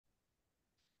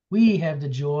We have the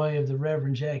joy of the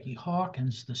Reverend Jackie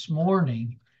Hawkins this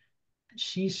morning.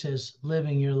 She says,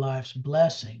 living your life's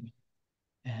blessing.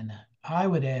 And I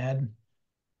would add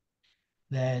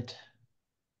that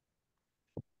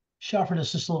she offered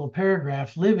us this little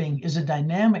paragraph. Living is a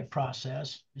dynamic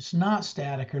process. It's not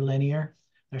static or linear.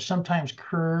 There's sometimes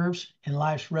curves in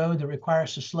life's road that require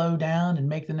us to slow down and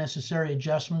make the necessary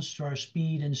adjustments to our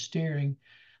speed and steering.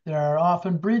 There are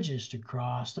often bridges to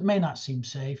cross that may not seem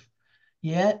safe.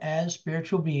 Yet, as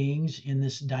spiritual beings in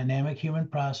this dynamic human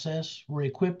process, we're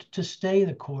equipped to stay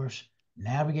the course,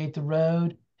 navigate the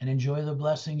road, and enjoy the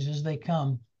blessings as they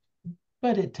come.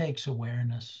 But it takes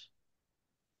awareness.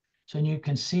 So you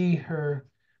can see her,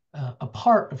 a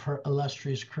part of her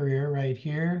illustrious career right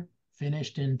here,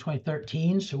 finished in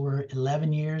 2013. So we're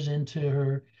 11 years into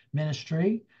her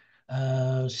ministry,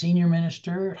 senior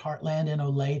minister at Heartland in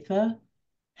Olathe.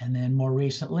 And then more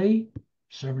recently,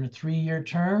 serving a 3-year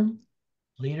term,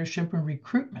 leadership and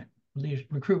recruitment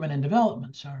and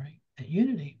development, at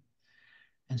Unity.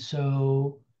 And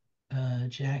so,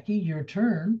 Jackie, your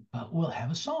turn, but we'll have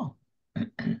a song.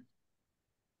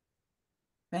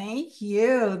 Thank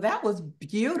you. That was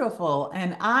beautiful.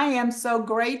 And I am so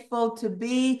grateful to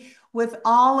be with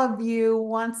all of you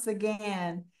once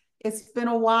again. It's been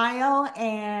a while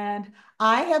and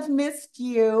I have missed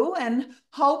you, and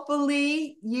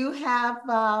hopefully you have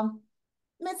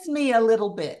missed me a little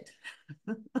bit.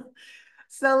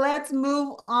 So let's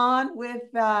move on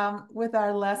with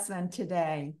our lesson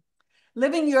today.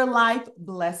 Living your life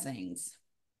blessings.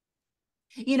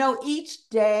 You know, each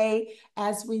day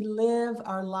as we live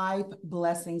our life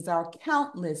blessings, our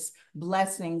countless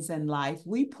blessings in life,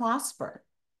 we prosper.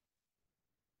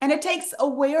 And it takes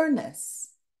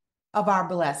awareness of our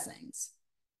blessings,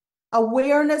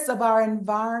 awareness of our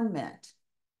environment,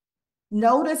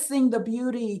 noticing the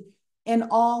beauty in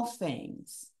all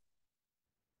things,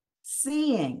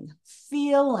 seeing,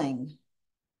 feeling,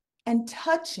 and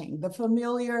touching the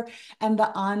familiar and the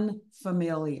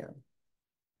unfamiliar.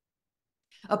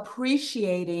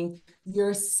 Appreciating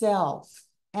yourself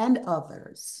and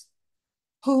others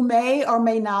who may or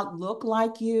may not look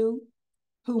like you,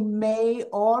 who may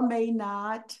or may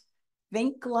not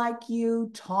think like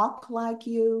you, talk like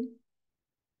you.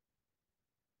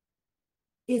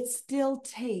 It still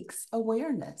takes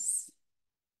awareness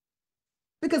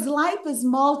because life is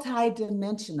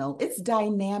multidimensional, it's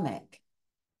dynamic.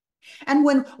 And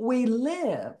when we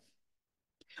live,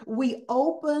 we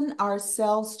open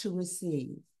ourselves to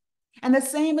receive. And the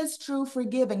same is true for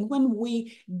giving. When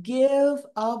we give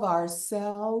of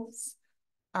ourselves,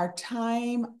 our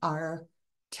time, our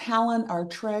talent, our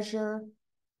treasure,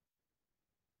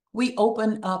 we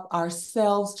open up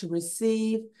ourselves to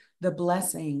receive the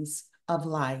blessings of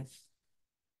life.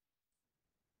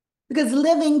 Because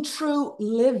living true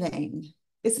living,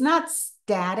 it's not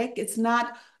static, it's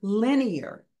not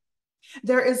linear.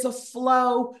 There is a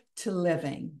flow to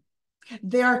living.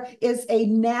 There is a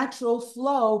natural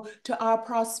flow to our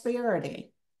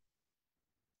prosperity.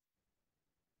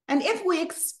 And if we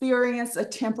experience a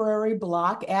temporary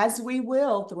block, as we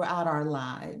will throughout our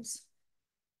lives,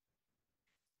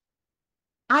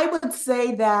 I would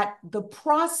say that the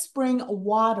prospering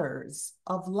waters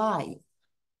of life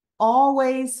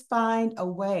always find a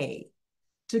way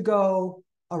to go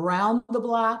around the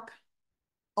block,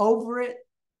 over it,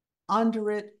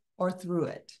 under it, or through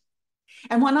it.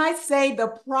 And when I say the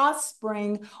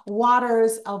prospering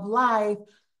waters of life,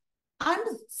 I'm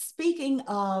speaking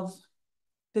of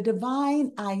the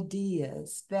divine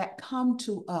ideas that come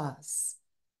to us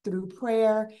through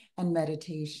prayer and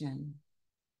meditation.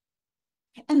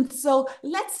 And so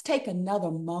let's take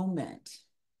another moment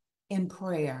in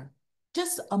prayer,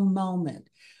 just a moment.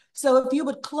 So if you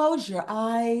would close your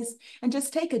eyes and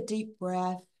just take a deep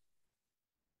breath.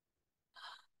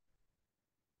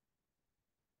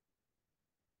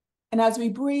 And as we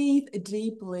breathe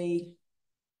deeply,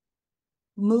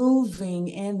 moving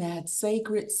in that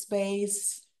sacred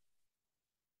space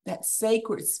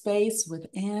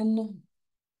within,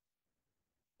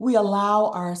 we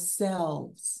allow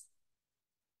ourselves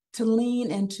to lean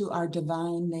into our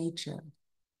divine nature.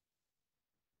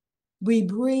 We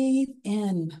breathe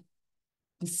in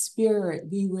the spirit,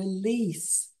 we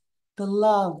release the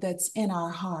love that's in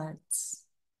our hearts.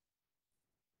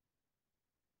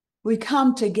 We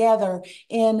come together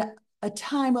in a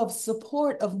time of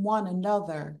support of one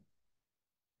another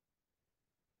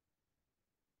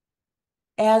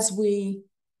as we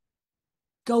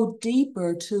go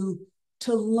deeper to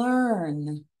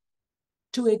learn,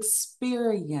 to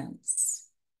experience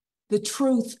the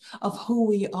truth of who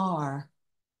we are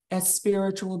as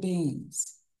spiritual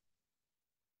beings.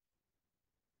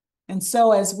 And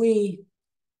so as we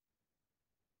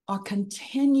are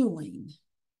continuing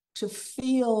to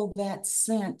feel that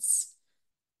sense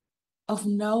of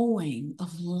knowing,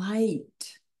 of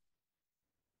light,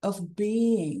 of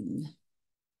being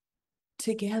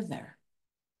together,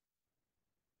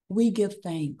 we give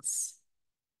thanks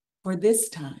for this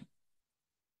time.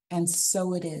 And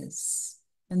so it is.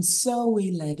 And so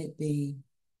we let it be.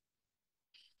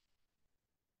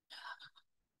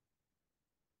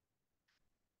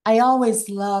 I always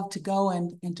love to go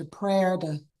into prayer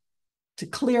to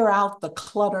clear out the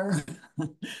clutter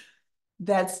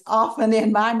that's often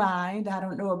in my mind. I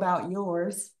don't know about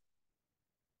yours.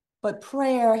 But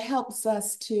prayer helps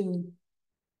us to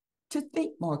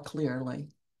think more clearly.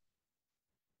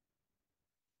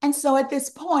 And so at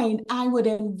this point, I would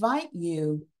invite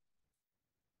you,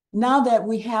 now that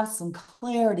we have some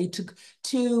clarity,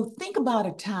 to think about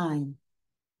a time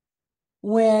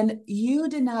when you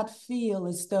did not feel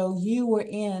as though you were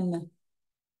in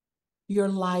your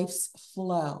life's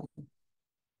flow.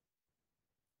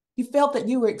 You felt that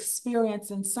you were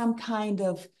experiencing some kind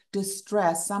of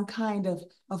distress, some kind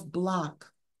of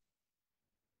block.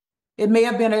 It may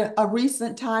have been a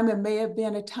recent time, it may have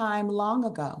been a time long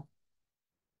ago.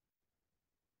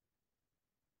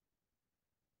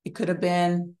 It could have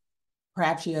been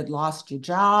perhaps you had lost your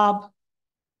job,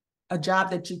 a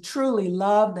job that you truly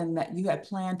loved and that you had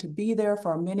planned to be there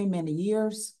for many, many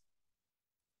years.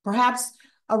 Perhaps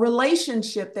a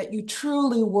relationship that you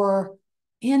truly were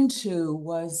into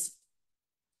was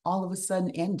all of a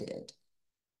sudden ended.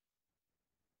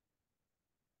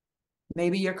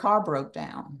 Maybe your car broke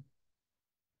down.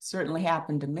 Certainly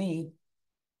happened to me.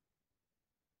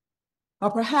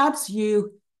 Or perhaps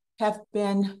you have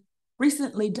been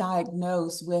recently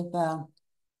diagnosed with a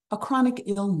chronic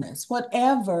illness,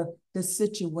 whatever the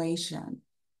situation.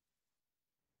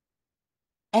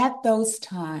 At those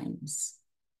times,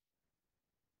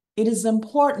 it is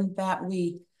important that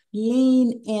we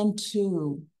lean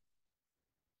into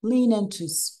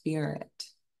spirit.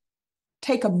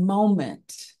 Take a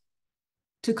moment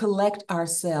to collect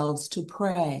ourselves, to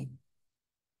pray.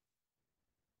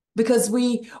 Because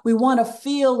we want to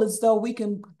feel as though we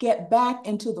can get back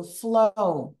into the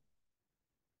flow.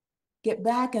 Get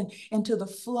back into the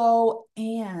flow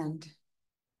and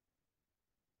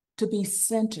to be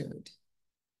centered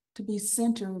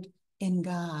in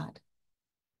God.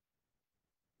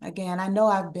 Again, I know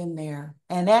I've been there.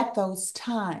 And at those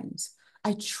times,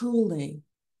 I truly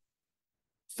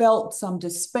felt some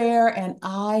despair and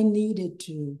I needed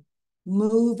to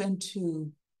move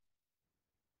into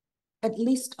at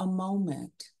least a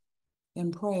moment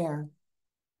in prayer.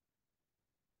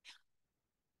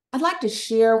 I'd like to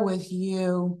share with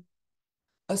you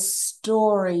a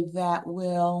story that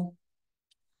will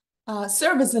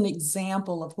serve as an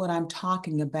example of what I'm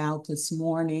talking about this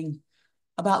morning,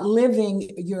 about living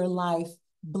your life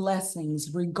blessings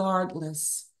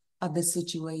regardless of the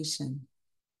situation.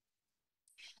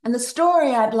 And the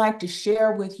story I'd like to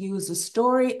share with you is the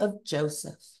story of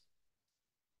Joseph.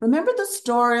 Remember the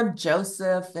story of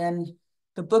Joseph in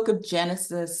the book of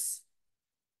Genesis?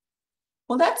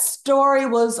 Well, that story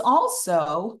was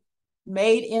also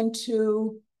made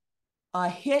into a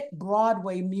hit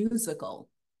Broadway musical,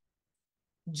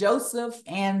 Joseph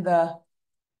and the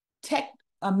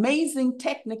amazing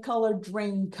Technicolor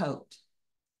Dreamcoat.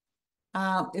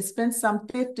 It's been some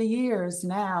 50 years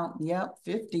now. Yep,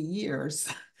 50 years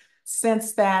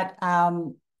since that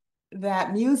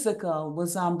musical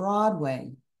was on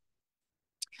Broadway.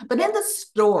 But in the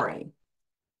story,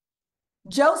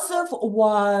 Joseph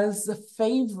was the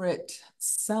favorite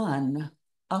son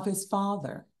of his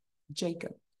father,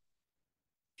 Jacob.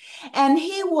 And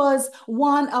he was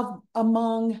one of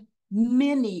among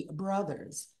many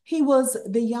brothers. He was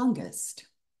the youngest.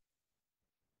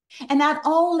 And not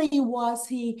only was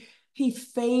he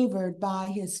favored by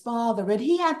his father, but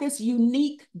he had this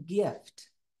unique gift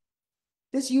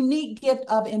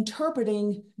of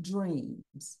interpreting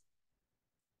dreams.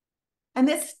 And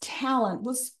this talent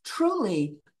was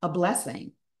truly a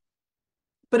blessing,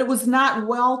 but it was not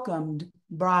welcomed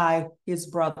by his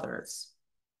brothers.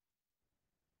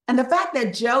 And the fact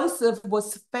that Joseph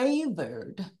was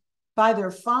favored by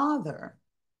their father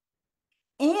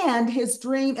and his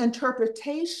dream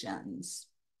interpretations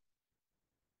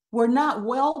were not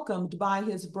welcomed by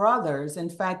his brothers. In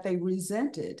fact, they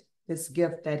resented this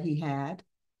gift that he had.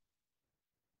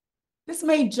 This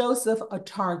made Joseph a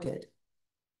target.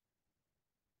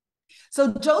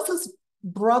 So Joseph's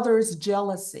brothers'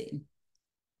 jealousy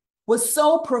was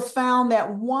so profound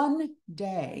that one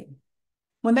day,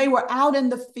 when they were out in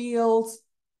the fields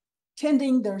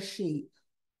tending their sheep,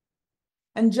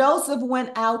 And Joseph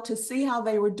went out to see how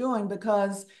they were doing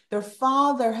because their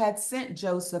father had sent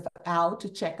Joseph out to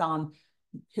check on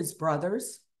his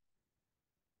brothers.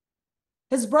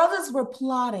 His brothers were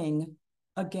plotting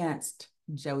against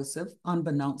Joseph,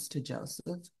 unbeknownst to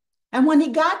Joseph. And when he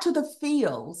got to the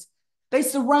fields, they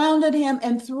surrounded him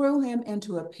and threw him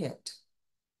into a pit.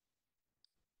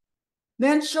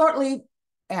 Then shortly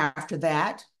after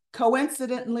that,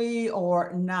 coincidentally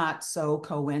or not so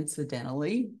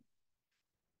coincidentally,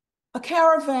 a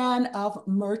caravan of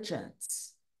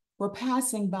merchants were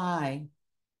passing by,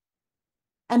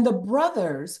 and the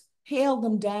brothers hailed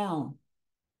them down.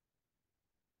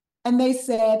 And they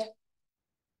said,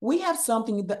 "We have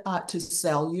something to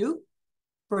sell you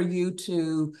for you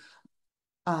to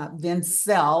then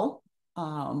sell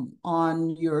on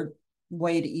your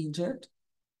way to Egypt."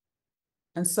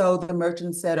 And so the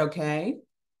merchant said, "Okay."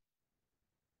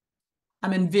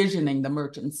 I'm envisioning the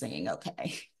merchant saying,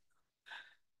 "Okay."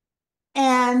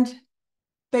 And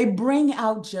they bring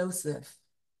out Joseph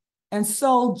and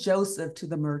sold Joseph to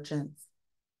the merchants.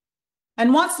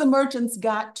 And once the merchants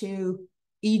got to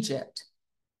Egypt,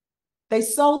 they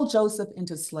sold Joseph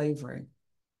into slavery.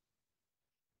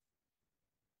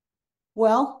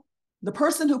 Well, the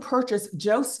person who purchased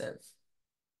Joseph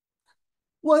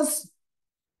was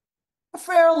a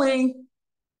fairly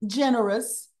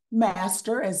generous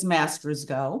master, as masters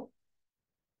go.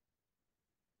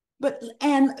 But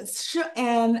and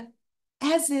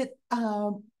as it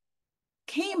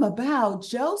came about,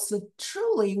 Joseph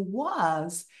truly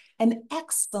was an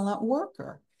excellent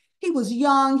worker. He was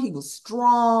young, he was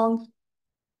strong,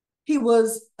 he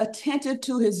was attentive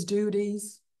to his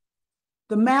duties.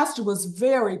 The master was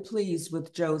very pleased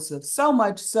with Joseph, so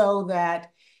much so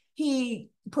that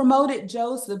he promoted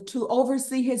Joseph to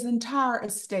oversee his entire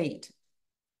estate.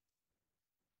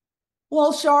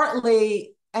 Well,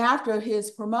 shortly after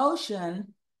his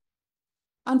promotion,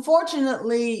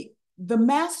 unfortunately, the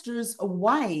master's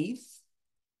wife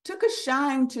took a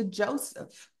shine to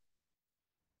Joseph,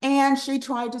 and she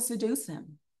tried to seduce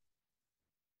him.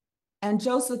 And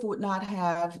Joseph would not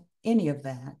have any of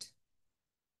that.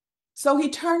 So he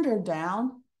turned her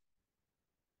down.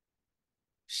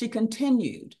 She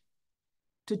continued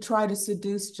to try to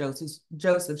seduce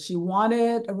Joseph. She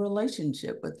wanted a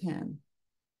relationship with him.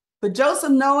 But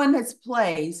Joseph, knowing his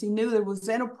place, he knew it was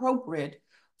inappropriate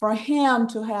for him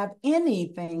to have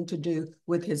anything to do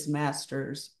with his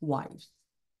master's wife.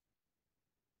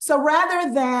 So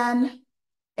rather than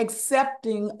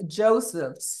accepting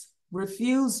Joseph's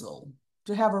refusal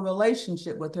to have a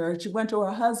relationship with her, she went to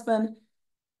her husband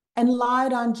and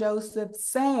lied on Joseph,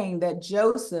 saying that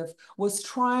Joseph was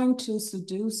trying to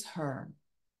seduce her.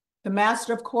 The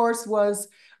master, of course, was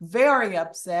very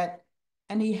upset,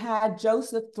 and he had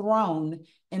Joseph thrown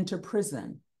into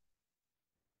prison.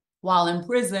 While in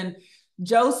prison,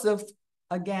 Joseph,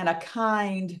 again, a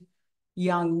kind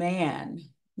young man,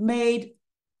 made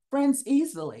friends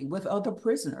easily with other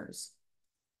prisoners.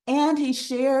 And he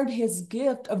shared his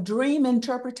gift of dream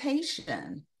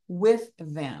interpretation with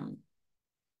them.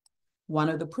 One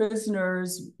of the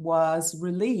prisoners was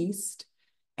released,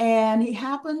 and he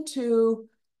happened to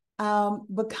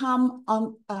become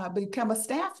a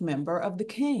staff member of the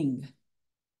king.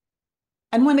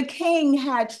 And when the king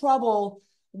had trouble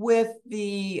with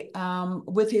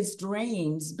his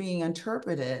dreams being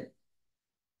interpreted,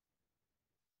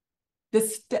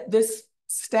 this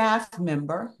staff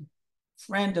member,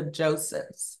 friend of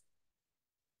Joseph's,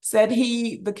 said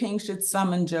the king should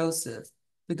summon Joseph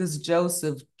because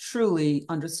Joseph truly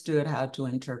understood how to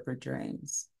interpret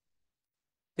dreams.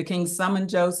 The king summoned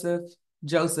Joseph.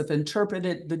 Joseph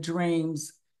interpreted the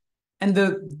dreams, and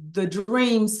the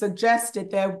dreams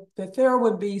suggested that there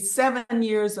would be 7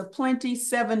 years of plenty,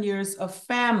 7 years of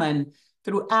famine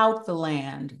throughout the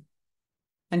land.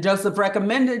 And Joseph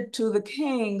recommended to the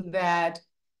king that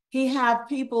he have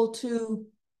people to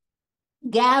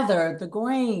gather the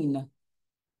grain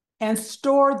and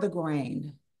store the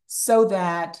grain so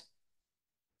that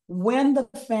when the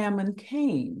famine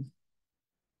came,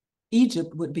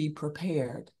 Egypt would be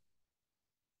prepared.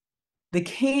 The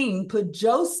king put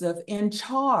Joseph in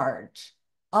charge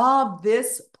of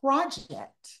this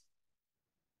project.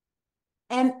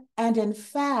 And in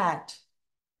fact,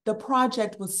 the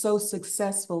project was so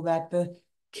successful that the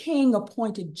king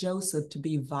appointed Joseph to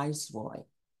be viceroy,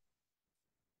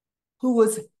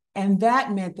 and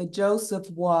that meant that Joseph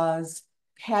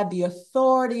had the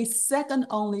authority second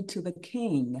only to the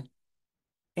king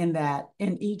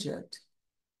in Egypt.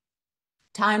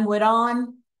 Time went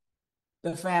on,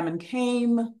 the famine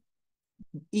came,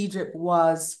 Egypt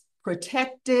was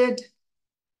protected,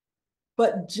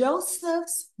 But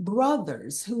Joseph's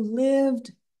brothers who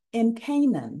lived in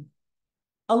Canaan,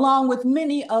 along with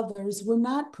many others, were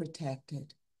not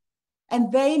protected.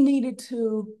 And they needed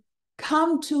to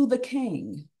come to the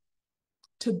king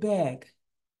to beg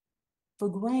for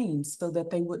grain so that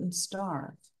they wouldn't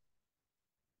starve.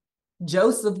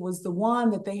 Joseph was the one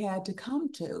that they had to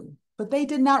come to, but they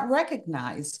did not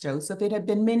recognize Joseph. It had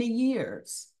been many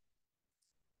years.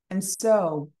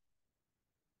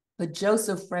 But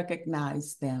Joseph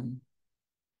recognized them,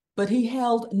 but he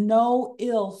held no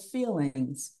ill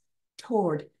feelings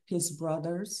toward his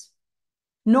brothers,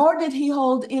 nor did he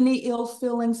hold any ill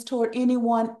feelings toward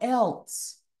anyone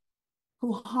else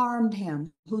who harmed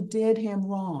him, who did him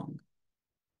wrong.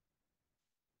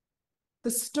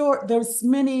 There's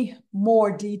many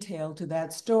more detail to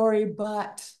that story,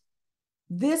 but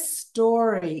this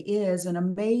story is an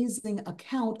amazing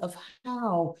account of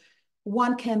how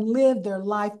one can live their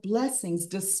life blessings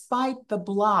despite the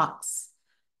blocks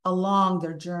along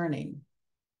their journey.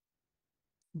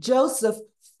 Joseph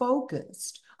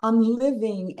focused on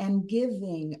living and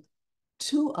giving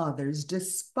to others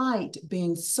despite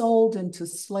being sold into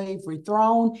slavery,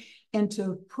 thrown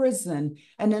into prison,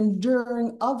 and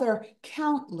enduring other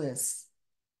countless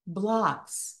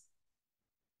blocks.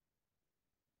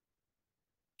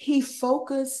 He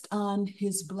focused on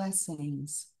his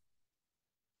blessings,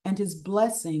 and his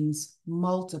blessings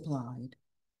multiplied.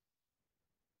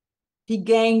 He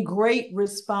gained great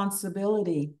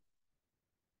responsibility,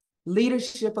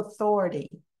 leadership authority,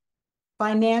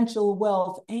 financial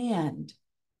wealth, and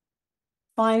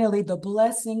finally, the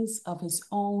blessings of his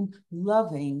own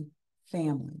loving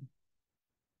family.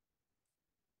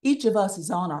 Each of us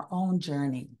is on our own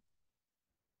journey.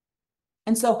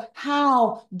 And so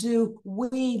how do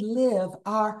we live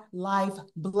our life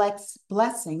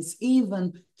blessings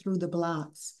even through the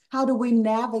blocks? How do we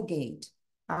navigate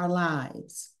our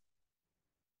lives?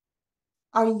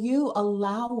 Are you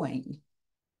allowing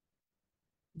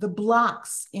the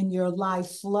blocks in your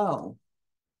life flow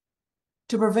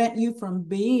to prevent you from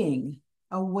being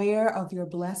aware of your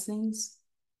blessings?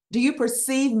 Do you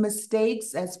perceive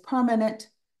mistakes as permanent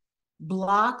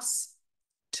blocks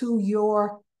to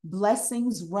your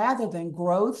blessings rather than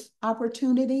growth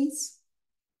opportunities?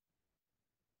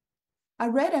 I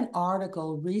read an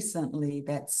article recently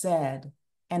that said,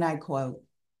 and I quote,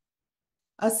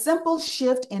 "A simple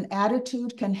shift in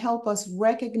attitude can help us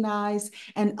recognize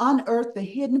and unearth the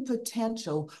hidden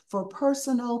potential for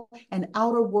personal and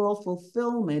outer world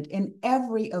fulfillment in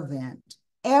every event,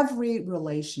 every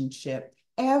relationship,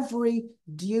 every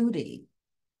duty,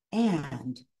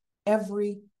 and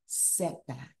every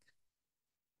setback."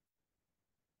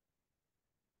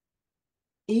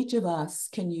 Each of us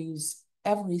can use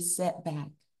every setback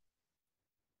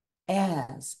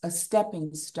as a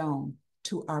stepping stone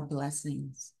to our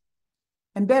blessings.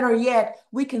 And better yet,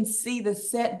 we can see the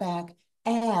setback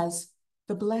as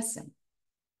the blessing.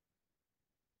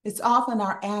 It's often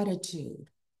our attitude,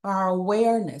 our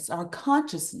awareness, our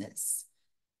consciousness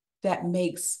that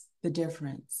makes the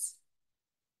difference.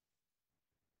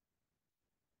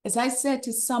 As I said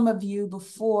to some of you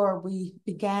before we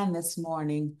began this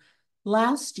morning,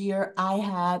 last year I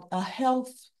had a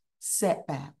health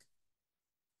setback,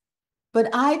 but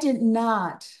I did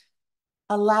not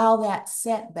allow that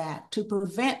setback to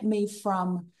prevent me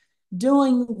from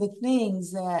doing the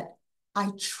things that I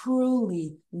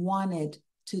truly wanted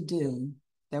to do.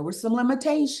 There were some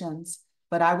limitations,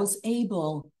 but I was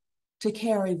able to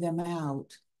carry them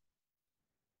out.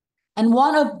 And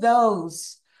one of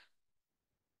those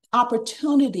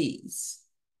opportunities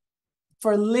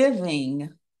for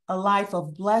living a life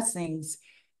of blessings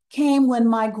came when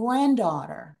my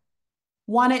granddaughter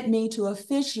wanted me to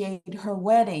officiate her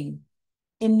wedding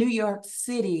in New York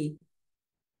City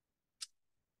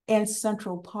in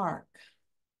Central Park.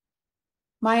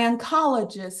 My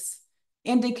oncologist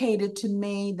indicated to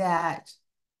me that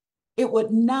it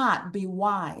would not be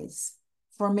wise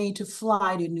for me to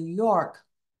fly to New York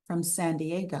from San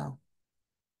Diego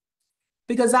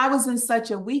because I was in such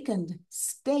a weakened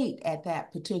state at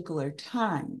that particular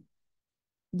time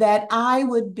that I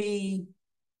would be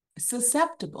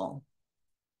susceptible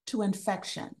to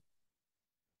infection.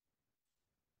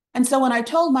 And so when I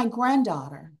told my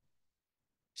granddaughter,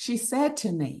 she said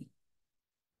to me,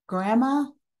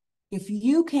 "Grandma, if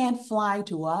you can't fly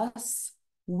to us,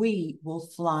 we will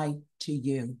fly to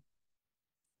you."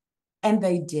 And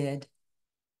they did.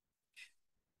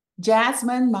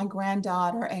 Jasmine, my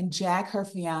granddaughter, and Jack, her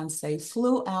fiance,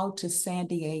 flew out to San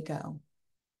Diego.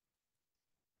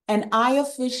 And I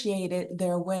officiated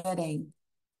their wedding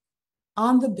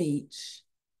on the beach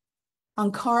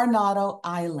on Coronado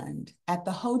Island at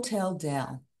the Hotel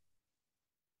Del.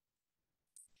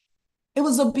 It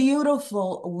was a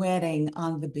beautiful wedding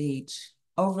on the beach,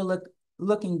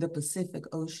 overlooking the Pacific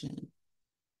Ocean.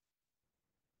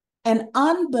 And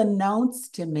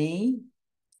unbeknownst to me,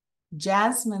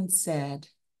 Jasmine said,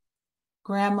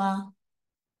 "Grandma,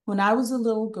 when I was a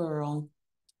little girl,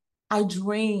 I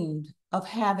dreamed of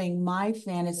having my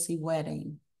fantasy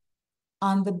wedding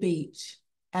on the beach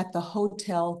at the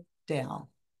Hotel Del."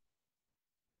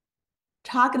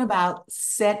 Talking about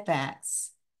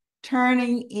setbacks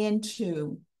turning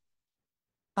into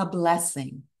a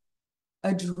blessing,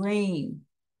 a dream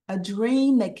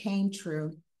that came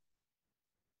true.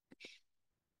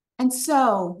 And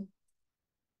so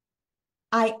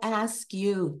I ask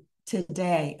you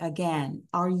today again,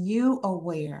 are you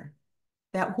aware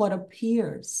that what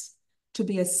appears to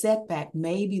be a setback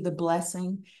may be the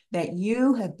blessing that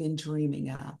you have been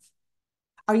dreaming of?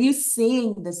 Are you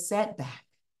seeing the setback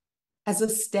as a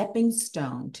stepping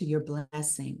stone to your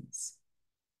blessings?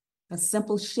 A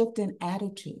simple shift in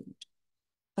attitude,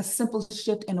 a simple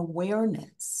shift in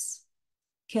awareness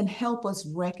can help us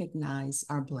recognize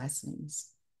our blessings.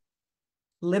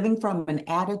 Living from an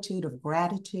attitude of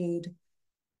gratitude,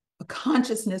 a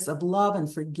consciousness of love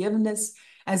and forgiveness,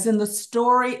 as in the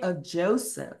story of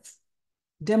Joseph,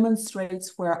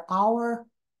 demonstrates where our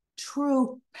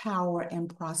true power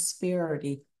and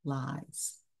prosperity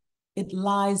lies. It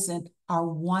lies in our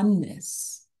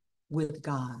oneness with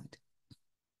God.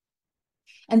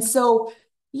 And so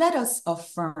let us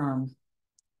affirm,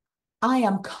 I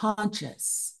am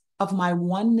conscious of my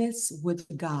oneness with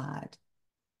God,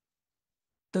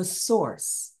 the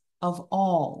source of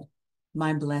all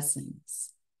my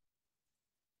blessings.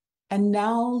 And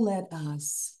now let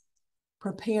us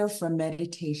prepare for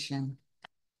meditation.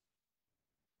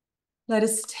 Let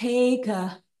us take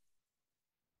a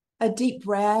deep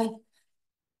breath.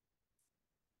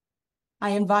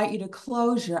 I invite you to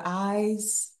close your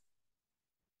eyes.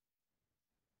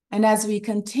 And as we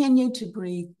continue to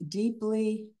breathe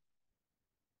deeply,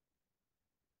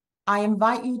 I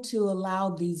invite you to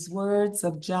allow these words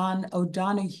of John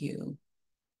O'Donohue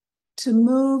to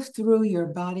move through your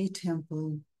body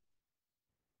temple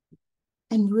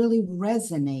and really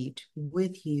resonate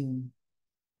with you.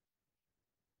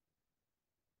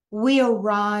 We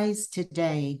arise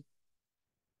today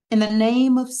in the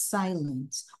name of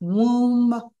silence,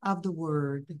 womb of the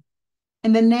word,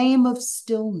 in the name of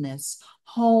stillness,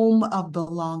 home of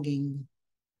belonging,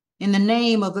 in the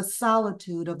name of the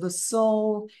solitude of the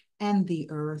soul and the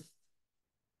earth.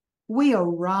 We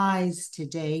arise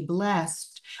today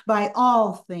blessed by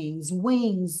all things,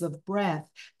 wings of breath,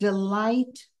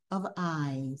 delight of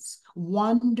eyes,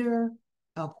 wonder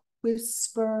of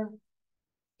whisper,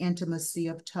 intimacy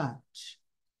of touch,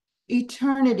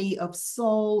 eternity of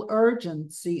soul,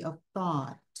 urgency of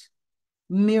thought,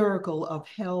 miracle of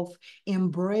health,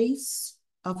 embrace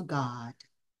of God.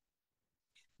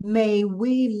 May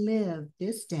we live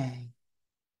this day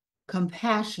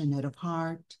compassionate of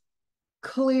heart,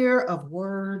 clear of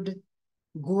word,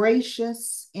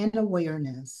 gracious in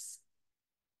awareness,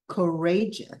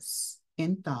 courageous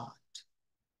in thought,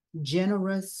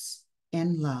 generous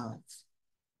in love.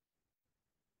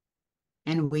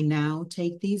 And we now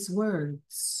take these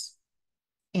words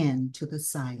into the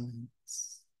silence.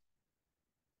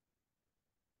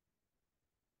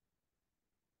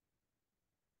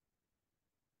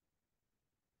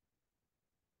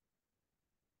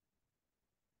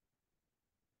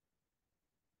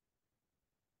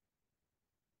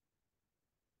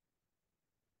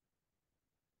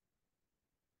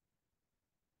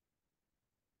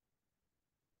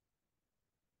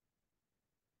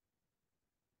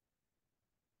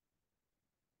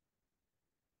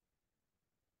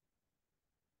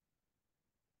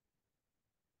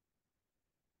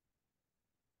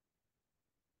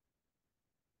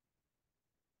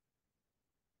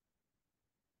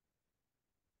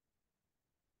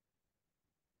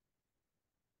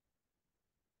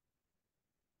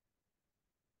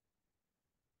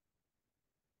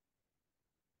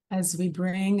 As we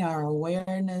bring our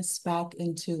awareness back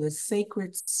into the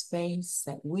sacred space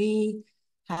that we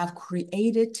have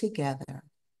created together,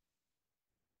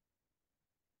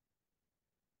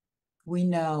 we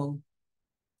know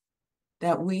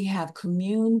that we have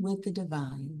communed with the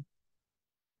divine,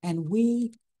 and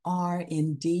we are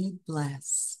indeed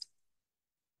blessed.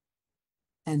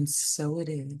 And so it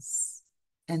is.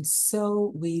 And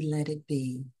so we let it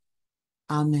be.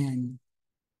 Amen.